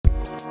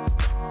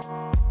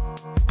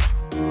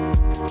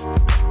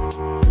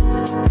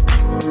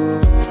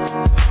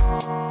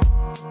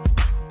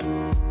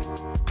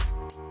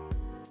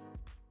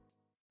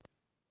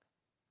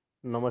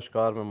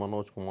नमस्कार, मैं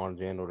मनोज कुमार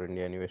जैन और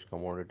इंडिया निवेश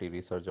कमोडिटी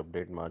रिसर्च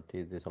अपडेट में आज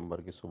 30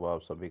 दिसंबर की सुबह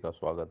आप सभी का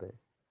स्वागत है।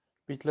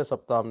 पिछले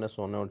सप्ताह हमने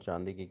सोने और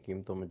चांदी की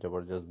कीमतों में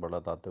जबरदस्त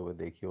बढ़त आते हुए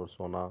देखी और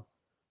सोना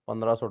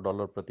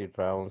 $1500 प्रति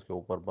ट्राई आउंस के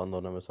ऊपर बंद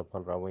होने में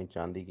सफल रहा। वहीं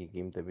चांदी की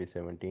कीमतें भी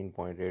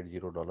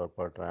 $17.80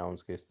 पर ट्राई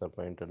आउंस के स्तर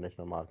पर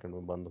इंटरनेशनल मार्केट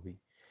में बंद हुई।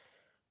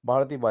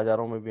 भारतीय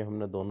बाजारों में भी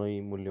हमने दोनों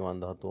ही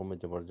मूल्यवान धातुओं में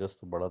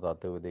जबरदस्त बढ़त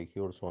आते हुए देखी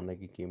और सोने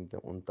की कीमतें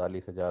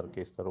 39,000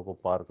 के स्तरों को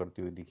पार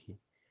करती हुई दिखी।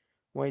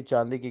 वहीं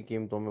चांदी की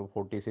कीमतों में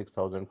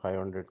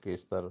 46,500 के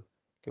स्तर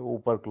के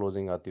ऊपर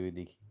क्लोजिंग आती हुई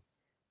दिखी।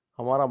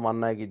 हमारा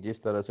मानना है कि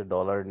जिस तरह से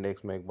डॉलर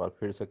इंडेक्स में एक बार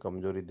फिर से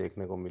कमजोरी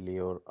देखने को मिली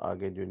और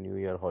आगे जो न्यू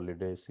ईयर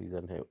हॉलीडे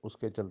सीजन है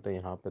उसके चलते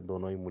यहाँ पे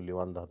दोनों ही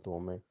मूल्यवान धातुओं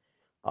में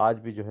आज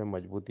भी जो है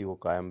मजबूती वो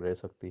कायम रह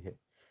सकती है।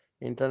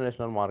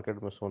 इंटरनेशनल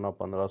मार्केट में सोना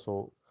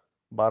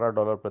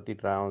 $1512 प्रति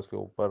ट्राई आउंस के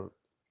ऊपर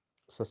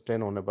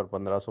सस्टेन होने पर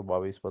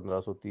 1522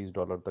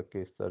 $1530 तक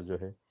के स्तर जो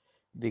है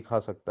दिखा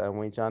सकता है।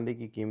 वहीं चांदी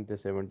की कीमतें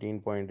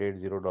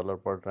 $17.80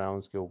 पर ट्राई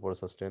आउंस के ऊपर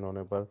सस्टेन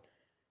होने पर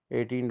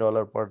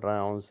 $18 पर ट्राई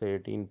आउंस से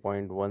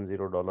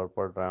 $18.10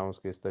 पर ट्राई आउंस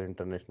के स्तर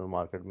इंटरनेशनल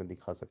मार्केट में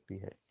दिखा सकती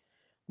है।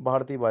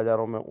 भारतीय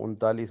बाजारों में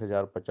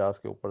 39,050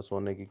 के ऊपर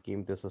सोने की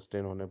कीमतें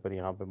सस्टेन होने पर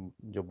यहाँ पे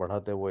जो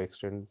बढ़त है वो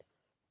एक्सटेंड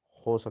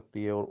हो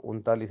सकती है और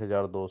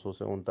 39,200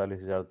 से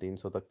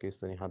 39,300 तक के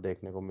स्तर यहाँ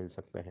देखने को मिल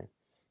सकते हैं।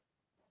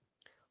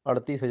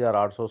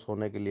 38,800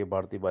 सोने के लिए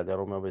भारतीय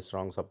बाजारों में अब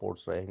स्ट्रॉन्ग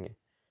सपोर्ट्स रहेंगे।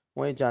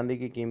 वहीं चांदी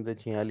की कीमतें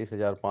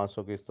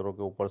 46,500 के स्तरों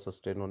के ऊपर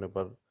सस्टेन होने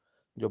पर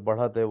जो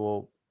बढ़त है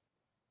वो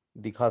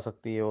दिखा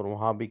सकती है और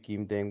वहाँ भी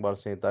कीमतें एक बार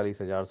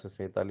 47,000 से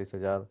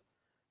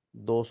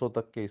 47,200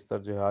 तक के स्तर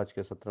जो है आज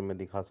के सत्र में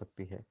दिखा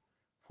सकती है।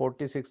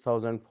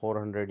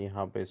 46,400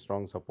 यहाँ पे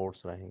स्ट्रॉन्ग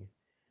सपोर्ट्स रहेंगे।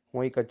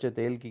 वहीं कच्चे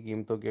तेल की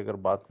कीमतों की अगर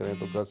बात करें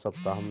तो गत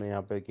सप्ताह हमने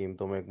यहाँ पे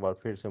कीमतों में एक बार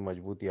फिर से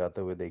मजबूती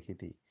आते हुए देखी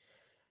थी।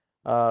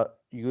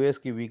 यूएस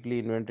की वीकली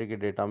इन्वेंट्री के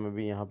डेटा में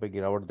भी यहाँ पे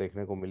गिरावट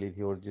देखने को मिली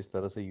थी और जिस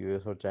तरह से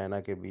यूएस और चाइना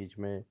के बीच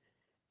में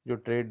जो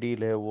ट्रेड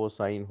डील है वो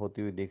साइन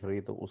होती हुई दिख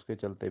रही तो उसके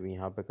चलते भी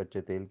यहाँ पे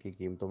कच्चे तेल की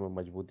कीमतों में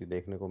मजबूती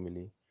देखने को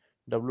मिली।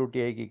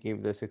 डब्ल्यूटीआई की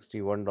कीमतें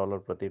 $61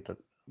 प्रति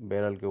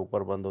बैरल के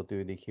ऊपर बंद होती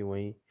हुई दिखी।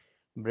 वहीं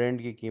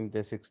ब्रेंड की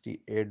कीमतें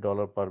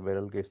 $68 पर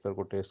बैरल के स्तर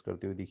को टेस्ट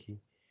करती हुई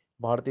दिखी।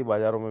 भारतीय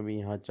बाजारों में भी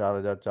यहाँ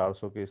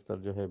 4,400 के स्तर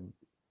जो है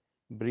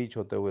ब्रीच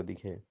होते हुए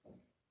दिखे।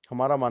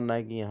 हमारा मानना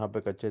है कि यहाँ पे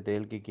कच्चे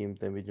तेल की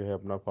कीमतें भी जो है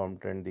अपना फॉर्म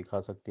ट्रेंड दिखा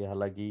सकती है।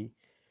 हालांकि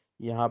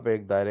यहाँ पे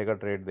एक दायरे का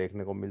ट्रेड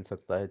देखने को मिल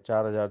सकता है।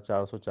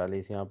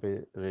 4,440 यहाँ पे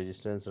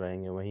रेजिस्टेंस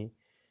रहेंगे। वहीं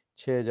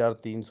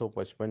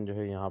 6,355 जो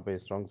है यहाँ पे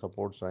स्ट्रॉन्ग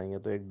सपोर्ट्स रहेंगे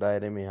तो एक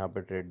दायरे में यहाँ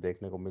पे ट्रेड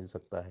देखने को मिल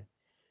सकता है।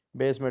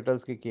 बेस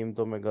मेटल्स की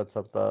कीमतों में गत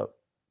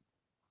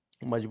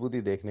सप्ताह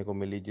मजबूती देखने को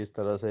मिली। जिस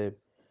तरह से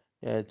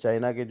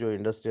चाइना के जो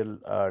इंडस्ट्रियल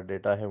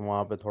डेटा है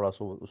वहाँ पे थोड़ा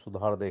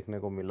सुधार देखने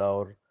को मिला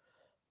और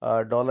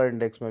डॉलर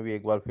इंडेक्स में भी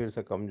एक बार फिर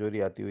से कमजोरी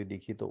आती हुई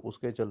दिखी तो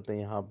उसके चलते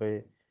यहाँ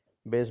पे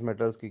बेस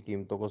मेटल्स की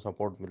कीमतों को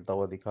सपोर्ट मिलता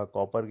हुआ दिखा।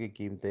 कॉपर की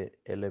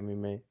कीमतें एलएमई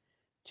में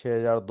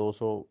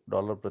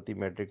 $6,200 प्रति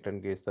मेट्रिक टन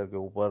के स्तर के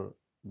ऊपर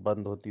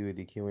बंद होती हुई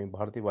दिखी। वहीं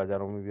भारतीय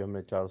बाजारों में भी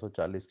हमने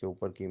 440 के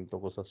ऊपर कीमतों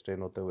को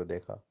सस्टेन होते हुए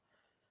देखा।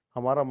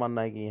 हमारा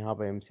मानना है कि यहाँ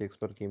पे एमसीएक्स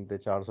पर कीमतें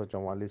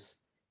 444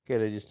 के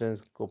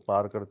रेजिस्टेंस को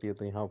पार करती है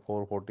तो यहाँ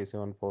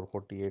 447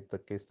 448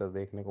 तक के स्तर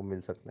देखने को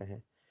मिल सकते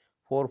हैं।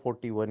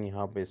 441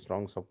 यहाँ पे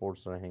स्ट्रॉन्ग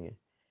सपोर्ट्स रहेंगे।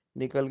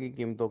 निकल की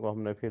कीमतों को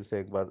हमने फिर से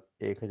एक बार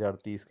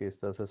 1,030 के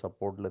स्तर से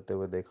सपोर्ट लेते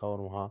हुए देखा और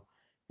वहाँ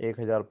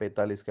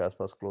 1,045 के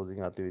आसपास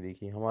क्लोजिंग आती हुई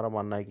दिखी। हमारा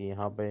मानना है कि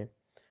यहाँ पे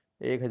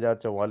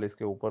 1,044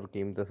 के ऊपर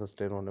कीमतें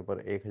सस्टेन होने पर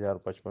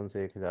 1,055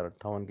 से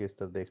 1,058 के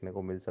स्तर देखने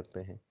को मिल सकते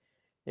हैं।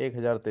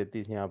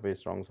 1,033 यहाँ पे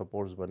स्ट्रॉन्ग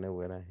सपोर्ट्स बने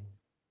हुए रहे हैं।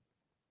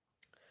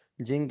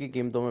 जिंक की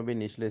कीमतों में भी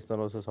निचले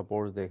स्तरों से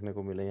सपोर्ट्स देखने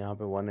को मिले। यहाँ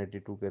पे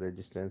 182 के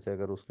रेजिस्टेंस है,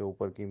 अगर उसके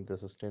ऊपर कीमतें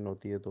सस्टेन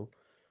होती है तो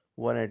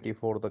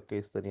 184 तक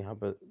के स्तर यहाँ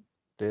पे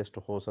टेस्ट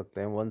हो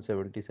सकते हैं।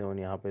 177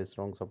 यहाँ पे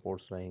स्ट्रॉन्ग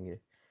सपोर्ट्स रहेंगे।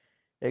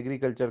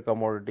 एग्रीकल्चर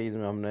कमोडिटीज़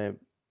में हमने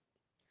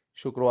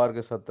शुक्रवार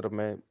के सत्र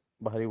में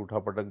भारी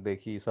उठापटक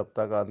देखी।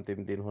 सप्ताह का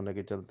अंतिम दिन होने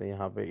के चलते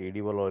यहाँ पे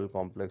एडिबल ऑयल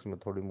कॉम्प्लेक्स में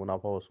थोड़ी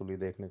मुनाफा वसूली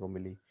देखने को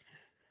मिली।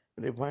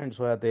 रिफाइंड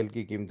सोया तेल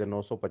की कीमतें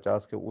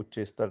 950 के उच्च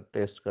स्तर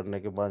टेस्ट करने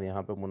के बाद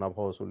यहाँ पे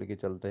मुनाफा वसूली के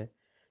चलते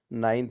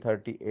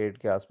 938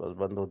 के आसपास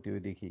बंद होती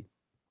हुई दिखी।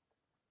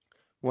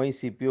 वहीं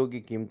सीपीओ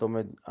की कीमतों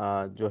में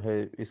जो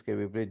है इसके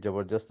विपरीत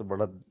ज़बरदस्त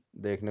बढ़त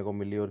देखने को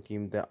मिली और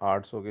कीमतें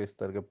 800 के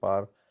स्तर के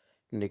पार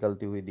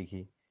निकलती हुई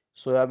दिखी।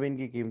 सोयाबीन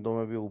की कीमतों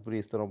में भी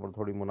ऊपरी स्तरों पर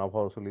थोड़ी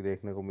मुनाफा वसूली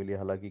देखने को मिली।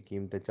 हालांकि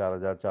कीमतें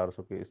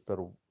 4,400 के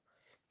स्तर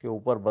के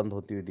ऊपर बंद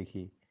होती हुई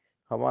दिखी।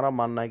 हमारा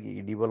मानना है कि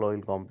एडिबल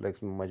ऑयल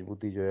कॉम्प्लेक्स में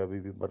मजबूती जो है अभी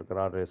भी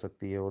बरकरार रह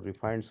सकती है और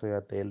रिफाइंड सोया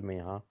तेल में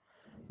यहाँ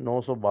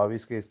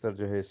 922 के स्तर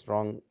जो है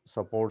स्ट्रॉन्ग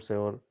सपोर्ट्स है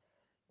और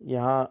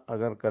यहाँ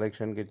अगर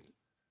करेक्शन के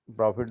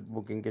प्रॉफिट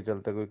बुकिंग के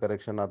चलते कोई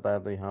करेक्शन आता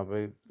है तो यहाँ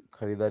पे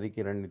खरीदारी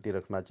की रणनीति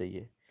रखना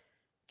चाहिए।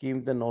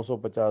 कीमतें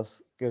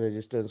 950 के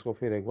रेजिस्टेंस को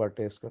फिर एक बार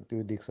टेस्ट करती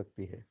हुई दिख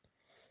सकती है।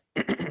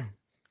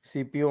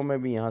 सीपीओ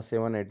में भी यहाँ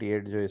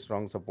 788 जो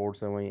स्ट्रॉन्ग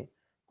सपोर्ट्स है, वहीं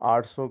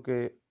 800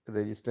 के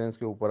रेजिस्टेंस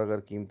के ऊपर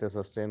अगर कीमतें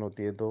सस्टेन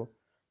होती है तो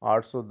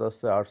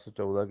 810 से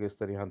 814 के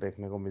स्तर यहाँ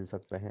देखने को मिल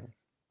सकते हैं।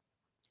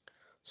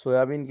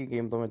 सोयाबीन की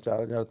कीमतों में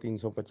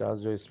 4,350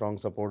 जो स्ट्रॉन्ग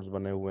सपोर्ट्स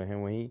बने हुए हैं,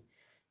 वहीं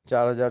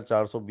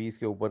 4,420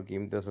 के ऊपर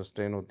कीमतें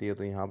सस्टेन होती है,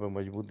 तो यहाँ पे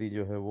मजबूती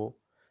जो है वो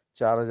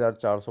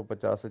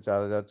 4,450 से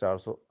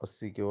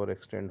 4,480 की ओर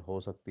एक्सटेंड हो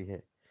सकती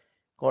है।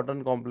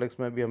 कॉटन कॉम्प्लेक्स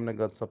में भी हमने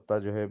गत सप्ताह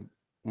जो है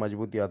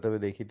मजबूती आते हुए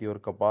देखी थी, और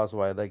कपास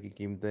वायदा की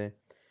कीमतें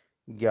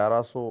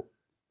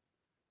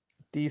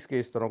 1130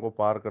 के स्तरों को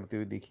पार करती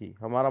हुई दिखी।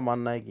 हमारा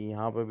मानना है कि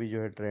यहाँ पे भी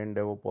जो है ट्रेंड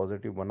है वो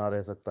पॉजिटिव बना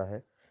रह सकता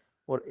है,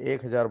 और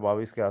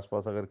 1022 के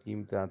आसपास अगर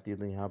कीमतें आती है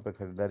तो यहाँ पे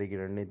खरीदारी की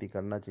रणनीति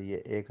करना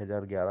चाहिए।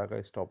 1011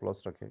 का स्टॉप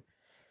लॉस रखें।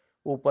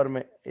 ऊपर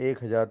में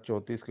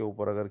 1034 के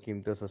ऊपर अगर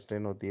कीमतें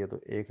सस्टेन होती है तो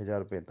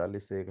 1045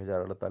 से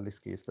 1048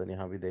 की स्तर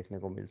यहाँ भी देखने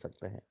को मिल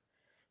सकते हैं।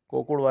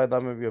 कोकुड़ वायदा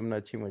में भी हमने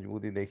अच्छी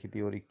मजबूती देखी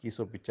थी, और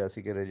 2185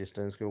 के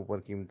रेजिस्टेंस के ऊपर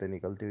कीमतें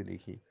निकलती हुई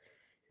दिखी।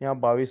 यहाँ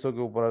 2200 के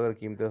ऊपर अगर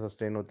कीमतें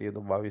सस्टेन होती है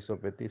तो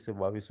 2235 से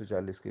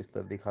 2240 की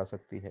स्तर दिखा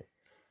सकती है।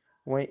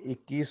 वहीं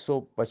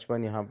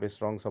 2155 यहाँ पे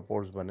स्ट्रॉन्ग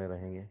सपोर्ट्स बने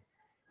रहेंगे।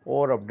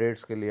 और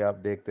अपडेट्स के लिए आप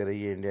देखते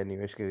रहिए इंडिया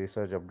निवेश के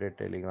रिसर्च अपडेट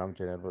टेलीग्राम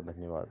चैनल पर।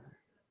 धन्यवाद।